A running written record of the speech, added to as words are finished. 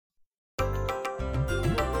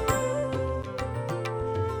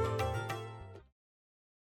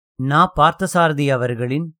நா. பார்த்தசாரதி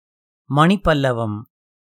அவர்களின் மணிப்பல்லவம்.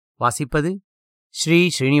 வாசிப்பது ஸ்ரீ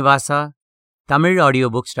ஸ்ரீனிவாசா.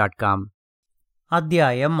 TamilAudioBooks.com.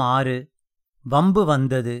 அத்தியாயம் 6. வம்பு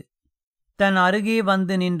வந்தது. தன் அருகே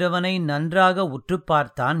வந்து நின்றவனை நன்றாக உற்றுப்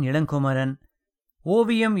பார்த்தான் இளங்குமரன்.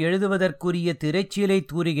 ஓவியம் எழுதுவதற்குரிய திரைச்சீலை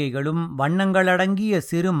தூரிகைகளும் வண்ணங்களடங்கிய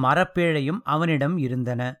சிறு மரப்பேழையும் அவனிடம்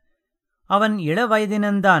இருந்தன. அவன்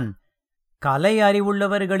இளவயதினந்தான். கலை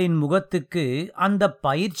அறிவுள்ளவர்களின் முகத்துக்கு அந்த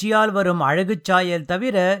பயிற்சியால் வரும் அழகுச் சாயல்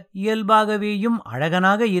தவிர இயல்பாகவேயும்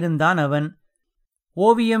அழகனாக இருந்தான் அவன்.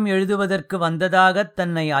 ஓவியம் எழுதுவதற்கு வந்ததாகத்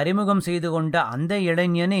தன்னை அறிமுகம் செய்து கொண்ட அந்த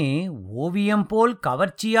இளைஞனே ஓவியம் போல்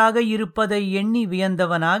கவர்ச்சியாக இருப்பதை எண்ணி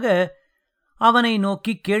வியந்தவனாக அவனை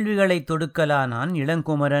நோக்கிக் கேள்விகளைத் தொடுக்கலானான்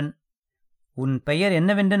இளங்குமரன். உன் பெயர்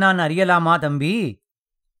என்னவென்று நான் அறியலாமா தம்பி?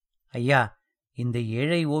 ஐயா, இந்த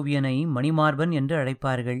ஏழை ஓவியனை மணிமார்பன் என்று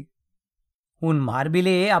அழைப்பார்கள். உன்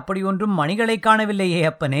மார்பிலே அப்படியொன்றும் மணிகளைக் காணவில்லையே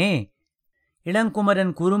அப்பனே.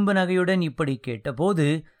 இளங்குமரன் குறும்பு நகையுடன் இப்படி கேட்டபோது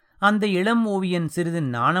அந்த இளம் ஓவியன் சிறிது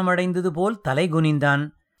நாணமடைந்தது போல் தலை குனிந்தான்.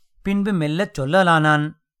 பின்பு மெல்லச் சொல்லலானான்.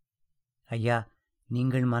 ஐயா,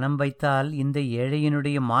 நீங்கள் மனம் வைத்தால் இந்த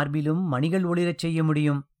ஏழையினுடைய மார்பிலும் மணிகள் ஒளிரச் செய்ய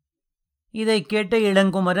முடியும். இதைக் கேட்ட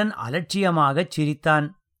இளங்குமரன் அலட்சியமாகச் சிரித்தான்.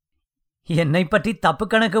 என்னைப் பற்றி தப்பு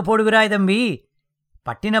கணக்கு போடுகிறாய் தம்பி.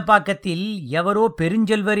 பட்டினப்பாக்கத்தில் எவரோ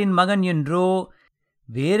பெருஞ்செல்வரின் மகன் என்றோ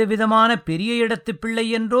வேறு விதமான பெரிய இடத்துப் பிள்ளை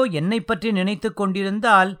என்றோ என்னைப் பற்றி நினைத்துக்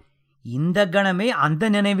கொண்டிருந்தால் இந்த கணமே அந்த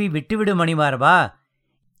நினைவை விட்டுவிடு மணிமார்பா.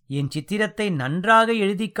 என் சித்திரத்தை நன்றாக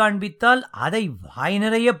எழுதிக் காண்பித்தால் அதை வாய்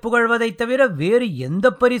நிறையப் புகழ்வதைத் தவிர வேறு எந்த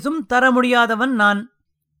பரிசும் தர முடியாதவன் நான்.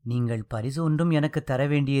 நீங்கள் பரிசு ஒன்றும் எனக்கு தர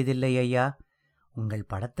வேண்டியதில்லை ஐயா. உங்கள்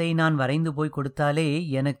படத்தை நான் வரைந்து போய் கொடுத்தாலே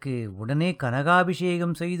எனக்கு உடனே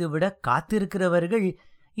கனகாபிஷேகம் செய்துவிட காத்திருக்கிறவர்கள்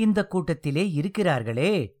இந்த கூட்டத்திலே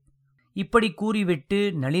இருக்கிறார்களே. இப்படி கூறிவிட்டு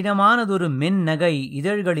நளினமானதொரு மென்னகை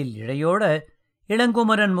இதழ்களில் இழையோட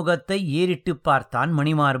இளங்குமரன் முகத்தை ஏறிட்டுப் பார்த்தான்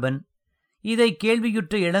மணிமார்பன். இதை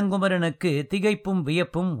கேள்வியுற்ற இளங்குமரனுக்கு திகைப்பும்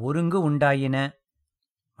வியப்பும் ஒருங்கு உண்டாயின.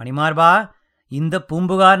 மணிமார்பா, இந்த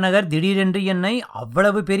பூம்புகார் நகர் திடீரென்று என்னை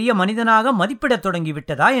அவ்வளவு பெரிய மனிதனாக மதிப்பிடத்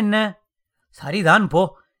தொடங்கிவிட்டதா என்ன? சரிதான் போ.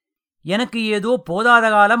 எனக்கு ஏதோ போதாத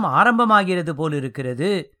காலம் ஆரம்பமாகிறது போலிருக்கிறது.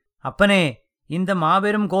 அப்பனே, இந்த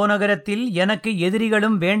மாபெரும் கோநகரத்தில் எனக்கு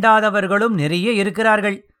எதிரிகளும் வேண்டாதவர்களும் நிறைய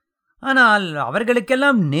இருக்கிறார்கள். ஆனால்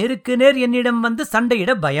அவர்களுக்கெல்லாம் நேருக்கு நேர் என்னிடம் வந்து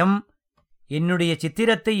சண்டையிட பயம். என்னுடைய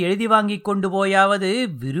சித்திரத்தை எழுதி வாங்கிக் கொண்டு போயாவது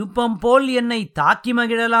விருப்பம் போல் என்னை தாக்கி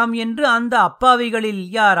மகிழலாம் என்று அந்த அப்பாவிகளில்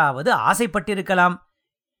யாராவது ஆசைப்பட்டிருக்கலாம்.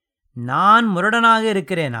 நான் முரடனாக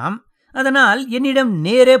இருக்கிறேனாம். அதனால் என்னிடம்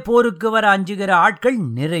நேரே போருக்கு வர அஞ்சுகிற ஆட்கள்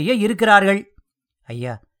நிறைய இருக்கிறார்கள்.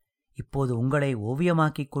 ஐயா, இப்போது உங்களை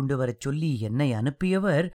ஓவியமாக்கிக் கொண்டு வரச் சொல்லி என்னை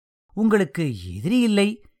அனுப்பியவர் உங்களுக்கு எதிரி இல்லை.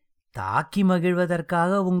 தாக்கி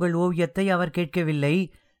மகிழ்வதற்காக உங்கள் ஓவியத்தை அவர் கேட்கவில்லை,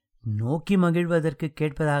 நோக்கி மகிழ்வதற்கு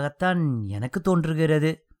கேட்பதாகத்தான் எனக்கு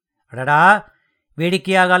தோன்றுகிறது. அடடா,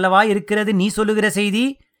 வேடிக்கையாக அல்லவா இருக்கிறது நீ சொல்லுகிற செய்தி.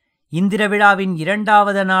 இந்திர விழாவின்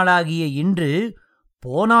 2வது நாளாகிய இன்று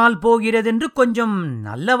போனால் போகிறதென்று கொஞ்சம்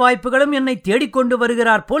நல்ல வாய்ப்புகளும் என்னை தேடிக்கொண்டு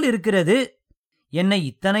வருகிறார் போல் இருக்கிறது. என்னை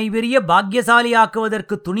இத்தனை பெரிய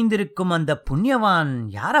பாக்கியசாலியாக்குவதற்கு துணிந்திருக்கும் அந்த புண்ணியவான்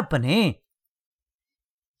யாரப்பனே?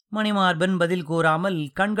 மணிமார்பன் பதில் கூறாமல்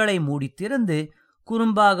கண்களை மூடித் திறந்து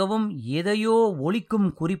குறும்பாகவும் எதையோ ஒலிக்கும்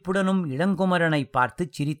குறிப்புடனும் இளங்குமரனை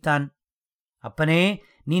பார்த்துச் சிரித்தான். அப்பனே,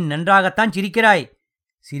 நீ நன்றாகத்தான் சிரிக்கிறாய்.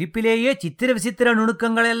 சிரிப்பிலேயே சித்திர விசித்திர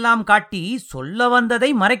நுணுக்கங்களெல்லாம் காட்டி சொல்ல வந்ததை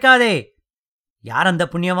மறைக்காதே. யார் அந்த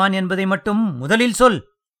புண்ணியவான் என்பதை மட்டும் முதலில் சொல்.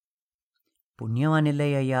 புண்ணியவான் இல்லை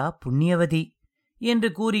ஐயா, புண்ணியவதி என்று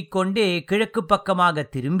கூறிக்கொண்டே கிழக்கு பக்கமாக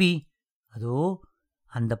திரும்பி, அதோ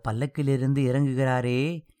அந்த பல்லக்கிலிருந்து இறங்குகிறாரே,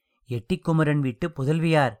 எட்டிக்குமரன் வீட்டு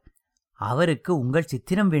புதல்வியார், அவருக்கு உங்கள்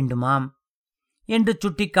சித்திரம் வேண்டுமாம் என்று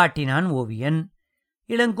சுட்டிக்காட்டினான் ஓவியன்.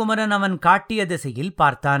 இளங்குமரன் அவன் காட்டிய திசையில்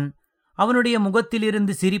பார்த்தான். அவனுடைய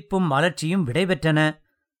முகத்திலிருந்து சிரிப்பும் மலர்ச்சியும் விடைபெற்றன.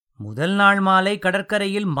 முதல் நாள் மாலை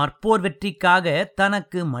கடற்கரையில் மற்போர் வெற்றிக்காக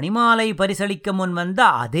தனக்கு மணிமாலை பரிசளிக்க முன்வந்த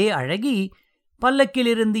அதே அழகி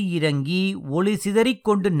பல்லக்கிலிருந்து இறங்கி ஒளி சிதறிக்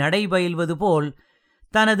கொண்டு நடைபயில்வது போல்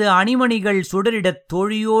தனது அணிமணிகள் சுடரிடத்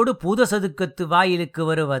தோழியோடு பூதசதுக்கத்து வாயிலுக்கு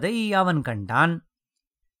வருவதை அவன் கண்டான்.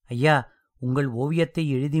 ஐயா, உங்கள் ஓவியத்தை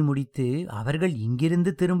எழுதி முடித்து அவர்கள்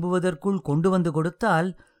இங்கிருந்து திரும்புவதற்குள் கொண்டு வந்து கொடுத்தால்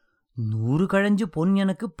 100 கழஞ்சு பொன்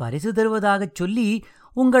எனக்கு பரிசு தருவதாகச் சொல்லி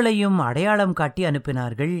உங்களையும் அடையாளம் காட்டி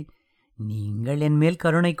அனுப்பினார்கள். நீங்கள் என் மேல்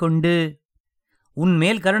கருணை கொண்டு.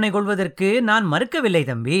 உன்மேல் கருணை கொள்வதற்கு நான் மறுக்கவில்லை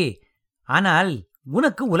தம்பி. ஆனால்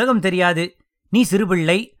உனக்கு உலகம் தெரியாது. நீ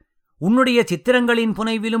சிறுபிள்ளை. உன்னுடைய சித்திரங்களின்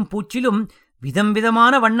புனைவிலும் பூச்சிலும் விதம்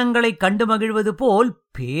விதமான வண்ணங்களைக் கண்டு மகிழ்வது போல்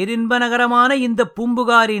பேரின்ப நகரமான இந்த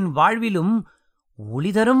பூம்புகாரின் வாழ்விலும்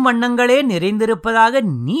ஒளிதரும் வண்ணங்களே நிறைந்திருப்பதாக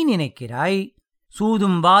நீ நினைக்கிறாய்.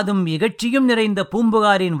 சூதும் வாதும் இகழ்ச்சியும் நிறைந்த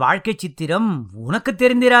பூம்புகாரின் வாழ்க்கைச் சித்திரம் உனக்கு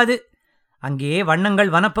தெரிந்திராது. அங்கே வண்ணங்கள்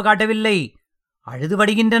வனப்பு காட்டவில்லை, அழுது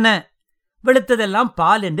வடிகின்றன. வெளுத்ததெல்லாம்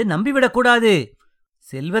பால் என்று நம்பிவிடக்கூடாது.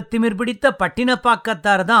 செல்வத்திமிர் பிடித்த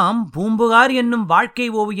பட்டினப்பாக்கத்தார்தாம் பூம்புகார் என்னும் வாழ்க்கை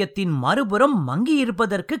ஓவியத்தின் மறுபுறம்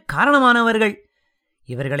மங்கியிருப்பதற்கு காரணமானவர்கள்.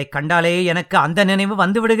 இவர்களைக் கண்டாலே எனக்கு அந்த நினைவு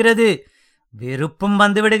வந்துவிடுகிறது, வெறுப்பும்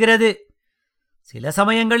வந்துவிடுகிறது. சில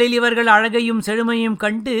சமயங்களில் இவர்கள் அழகையும் செழுமையும்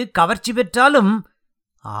கண்டு கவர்ச்சி பெற்றாலும்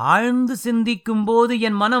ஆழ்ந்து சிந்திக்கும்போது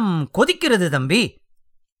என் மனம் கொதிக்கிறது தம்பி.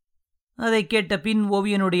 அதைக் கேட்ட பின்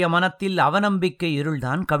ஓவியனுடைய மனத்தில் அவநம்பிக்கை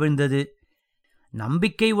இருள்தான் கவிழ்ந்தது.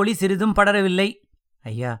 நம்பிக்கை ஒளி சிறிதும் படரவில்லை.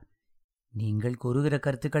 ஐயா, நீங்கள் கூறுகிற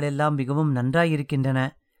கருத்துக்கள் எல்லாம் மிகவும் நன்றாயிருக்கின்றன.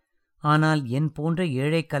 ஆனால் என் போன்ற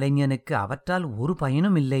ஏழை கலைஞனுக்கு அவற்றால் ஒரு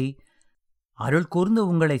பயனும் இல்லை. அருள் கூர்ந்து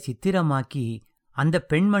உங்களை சித்திரமாக்கி அந்த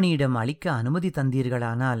பெண்மணியிடம் அளிக்க அனுமதி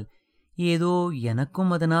தந்தீர்களானால் ஏதோ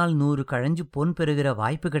எனக்கும் அதனால் 100 கழஞ்சு பொன் பெறுகிற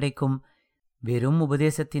வாய்ப்பு கிடைக்கும். வெறும்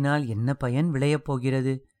உபதேசத்தினால் என்ன பயன் விளையப்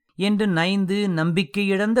போகிறது என்று நைந்து நம்பிக்கை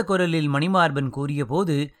இழந்த குரலில் மணிமார்பன்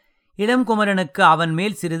கூறியபோது இளங்குமரனுக்கு அவன்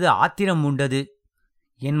மேல் சிறிது ஆத்திரம் உண்டது.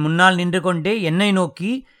 என் முன்னால் நின்று கொண்டே என்னை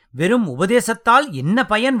நோக்கி வெறும் உபதேசத்தால் என்ன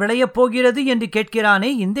பயன் விளையப் போகிறது என்று கேட்கிறானே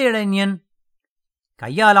இந்த இளைஞன்.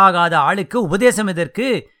 கையாலாகாத ஆளுக்கு உபதேசம் எதற்கு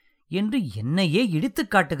என்று என்னையே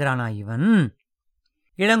இடித்துக் காட்டுகிறானா இவன்?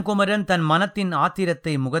 இளங்குமரன் தன் மனத்தின்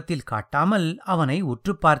ஆத்திரத்தை முகத்தில் காட்டாமல் அவனை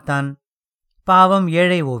உற்று பார்த்தான். பாவம்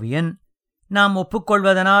ஏழை ஓவியன். நாம்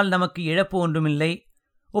ஒப்புக்கொள்வதனால் நமக்கு இழப்பு ஒன்றுமில்லை.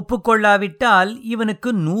 ஒப்புக்கொள்ளாவிட்டால் இவனுக்கு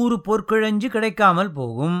 100 பொற்கிழஞ்சு கிடைக்காமல்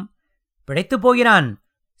போகும். பிழைத்துப் போகிறான்.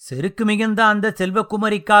 செருக்கு மிகுந்த அந்த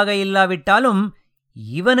செல்வக்குமரிக்காக இல்லாவிட்டாலும்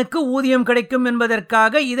இவனுக்கு ஊதியம் கிடைக்கும்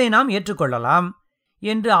என்பதற்காக இதை நாம் ஏற்றுக்கொள்ளலாம்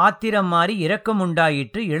என்று ஆத்திரம் மாறி இரக்கம்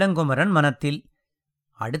உண்டாயிற்று இளங்குமரன் மனத்தில்.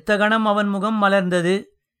 அடுத்த கணம் அவன் முகம் மலர்ந்தது.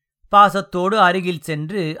 பாசத்தோடு அருகில்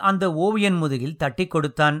சென்று அந்த ஓவியன் முதுகில் தட்டிக்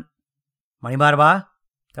கொடுத்தான். மணிமார்பா,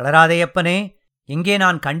 தளராதையப்பனே, எங்கே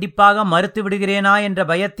நான் கண்டிப்பாக மறுத்து விடுகிறேனா என்ற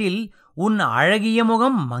பயத்தில் உன் அழகிய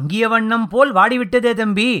முகம் மங்கிய வண்ணம் போல் வாடிவிட்டதே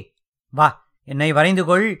தம்பி. வா, என்னை வரைந்து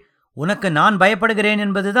கொள். உனக்கு நான் பயப்படுகிறேன்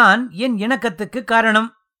என்பதுதான் என் இணக்கத்துக்கு காரணம்.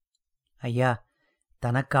 ஐயா,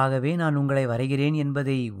 தனக்காகவே நான் உங்களை வரைகிறேன்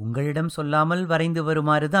என்பதை உங்களிடம் சொல்லாமல் வரைந்து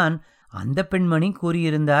வருமாறுதான் அந்த பெண்மணி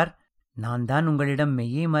கூறியிருந்தார். நான் தான் உங்களிடம்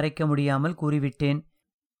மெய்யை மறைக்க முடியாமல் கூறிவிட்டேன்.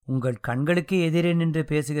 உங்கள் கண்களுக்கு எதிரே நின்று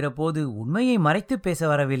பேசுகிற போது உண்மையை மறைத்து பேச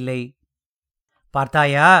வரவில்லை.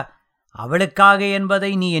 பார்த்தாயா, அவளுக்காக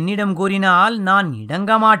என்பதை நீ என்னிடம் கூறினால் நான்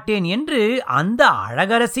இடங்க மாட்டேன் என்று அந்த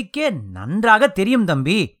அழகரசிக்கே நன்றாக தெரியும்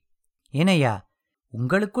தம்பி. ஏனையா,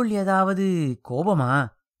 உங்களுக்குள் ஏதாவது கோபமா?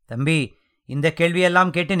 தம்பி, இந்த கேள்வியெல்லாம்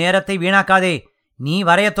கேட்டு நேரத்தை வீணாக்காதே. நீ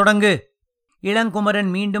வரையத் தொடங்கு. இளங்குமரன்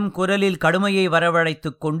மீண்டும் குரலில் கடுமையை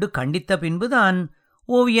வரவழைத்துக் கொண்டு கண்டித்த பின்புதான்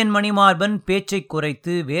ஓவியன் மணிமார்பன் பேச்சைக்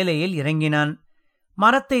குறைத்து வேலையில் இறங்கினான்.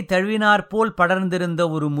 மரத்தை தழுவினாற்போல் படர்ந்திருந்த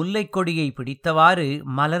ஒரு முல்லைக் கொடியை பிடித்தவாறு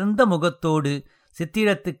மலர்ந்த முகத்தோடு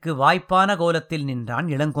சித்திரத்துக்கு வாய்ப்பான கோலத்தில் நின்றான்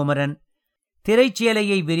இளங்குமரன்.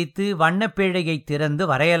 திரைச்சேலையை விரித்து வண்ணப்பேழையை திறந்து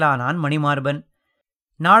வரையலானான் மணிமார்பன்.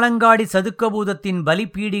 நாளங்காடி சதுக்கபூதத்தின்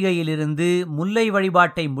பலிப்பீடிகையிலிருந்து முல்லை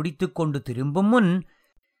வழிபாட்டை முடித்துக்கொண்டு திரும்பும் முன்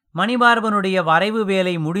மணிமார்பனுடைய வரைவு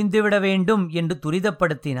வேலை முடிந்துவிட வேண்டும் என்று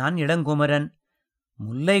துரிதப்படுத்தினான் இளங்குமரன்.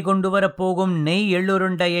 முல்லை கொண்டு வரப்போகும் நெய்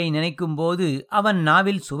எள்ளுருண்டையை நினைக்கும்போது அவன்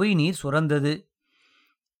நாவில் சுவை நீர் சுரந்தது.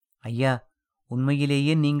 ஐயா,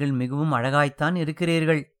 உண்மையிலேயே நீங்கள் மிகவும் அழகாய்த்தான்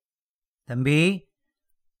இருக்கிறீர்கள். தம்பி,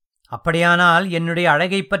 அப்படியானால் என்னுடைய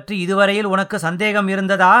அழகைப் பற்றி இதுவரையில் உனக்கு சந்தேகம்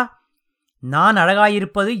இருந்ததா? நான்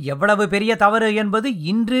அழகாயிருப்பது எவ்வளவு பெரிய தவறு என்பது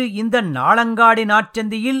இன்று இந்த நாளங்காடி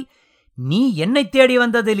நாட்சந்தியில் நீ என்னைத் தேடி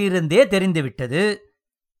வந்ததிலிருந்தே தெரிந்துவிட்டது.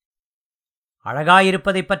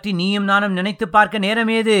 அழகாயிருப்பதைப் பற்றி நீயும் நானும் நினைத்துப் பார்க்க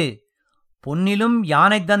நேரமேது? பொன்னிலும்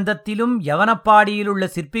யானை தந்தத்திலும் யவனப்பாடியிலுள்ள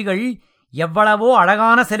சிற்பிகள் எவ்வளவோ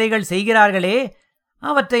அழகான சிலைகள் செய்கிறார்களே,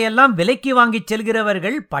 அவற்றையெல்லாம் விலைக்கு வாங்கிச்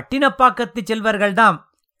செல்கிறவர்கள் பட்டினப்பாக்கத்துச் செல்வர்கள்தாம்.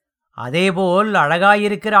 அதேபோல்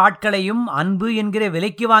அழகாயிருக்கிற ஆட்களையும் அன்பு என்கிற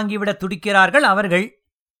விலைக்கு வாங்கிவிட துடிக்கிறார்கள் அவர்கள்.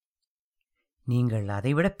 நீங்கள்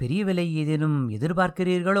அதைவிட பெரிய விலை ஏதேனும்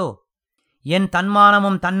எதிர்பார்க்கிறீர்களோ? என்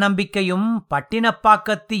தன்மானமும் தன்னம்பிக்கையும்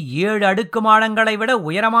பட்டினப்பாக்கத்து 7 அடுக்கு மாடங்களை விட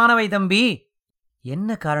உயரமானவை தம்பி.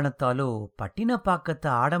 என்ன காரணத்தாலோ பட்டினப்பாக்கத்து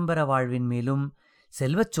ஆடம்பர வாழ்வின் மேலும்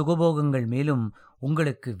செல்வச் சுகபோகங்கள் மேலும்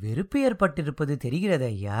உங்களுக்கு வெறுப்பு ஏற்பட்டிருப்பது தெரிகிறது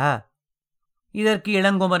ஐயா. இதற்கு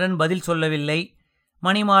இளங்குமரன் பதில் சொல்லவில்லை.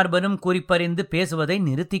 மணிமார்பனும் குறிப்பறிந்து பேசுவதை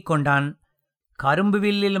நிறுத்திக் கொண்டான்.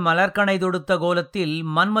 கரும்புவில்லில் மலர்கணை தொடுத்த கோலத்தில்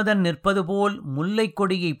மன்மதன் நிற்பது போல் முல்லைக்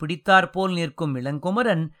கொடியை பிடித்தாற்போல் நிற்கும்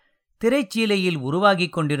இளங்குமரன் திரைச்சீலையில்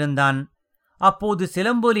உருவாகிக் கொண்டிருந்தான். அப்போது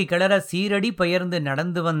சிலம்பொலி கிளற சீரடி பெயர்ந்து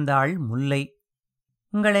நடந்து வந்தாள் முல்லை.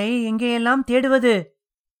 உங்களை எங்கேயெல்லாம் தேடுவது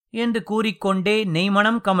என்று கூறிக்கொண்டே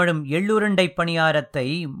நெய்மணம் கமழும் எள்ளுருண்டை பணியாரத்தை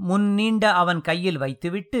முன்னீண்ட அவன் கையில்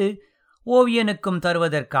வைத்துவிட்டு ஓவியனுக்கும்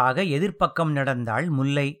தருவதற்காக எதிர்ப்பக்கம் நடந்தாள்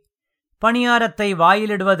முல்லை. பணியாரத்தை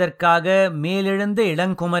வாயிலிடுவதற்காக மேலெழுந்த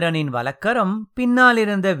இளங்குமரனின் வலக்கரம்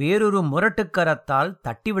பின்னாலிருந்த வேறொரு முரட்டுக்கரத்தால்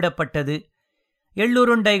தட்டிவிடப்பட்டது.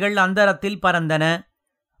 எள்ளுருண்டைகள் அந்தரத்தில் பறந்தன.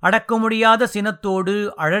 அடக்க முடியாத சினத்தோடு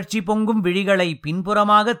அழற்சி பொங்கும் விழிகளை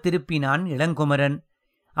பின்புறமாக திருப்பினான் இளங்குமரன்.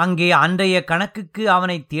 அங்கே அன்றைய கணக்குக்கு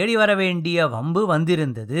அவனை தேடி வரவேண்டிய வம்பு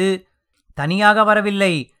வந்திருந்தது. தனியாக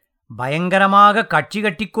வரவில்லை, பயங்கரமாக கட்சி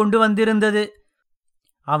கட்டிக்கொண்டு வந்திருந்தது.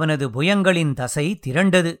 அவனது புயங்களின் தசை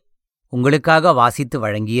திரண்டது. உங்களுக்காக வாசித்து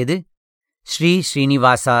வழங்கியது ஸ்ரீ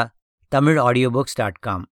ஸ்ரீனிவாசா.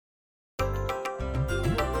 TamilAudioBooks.com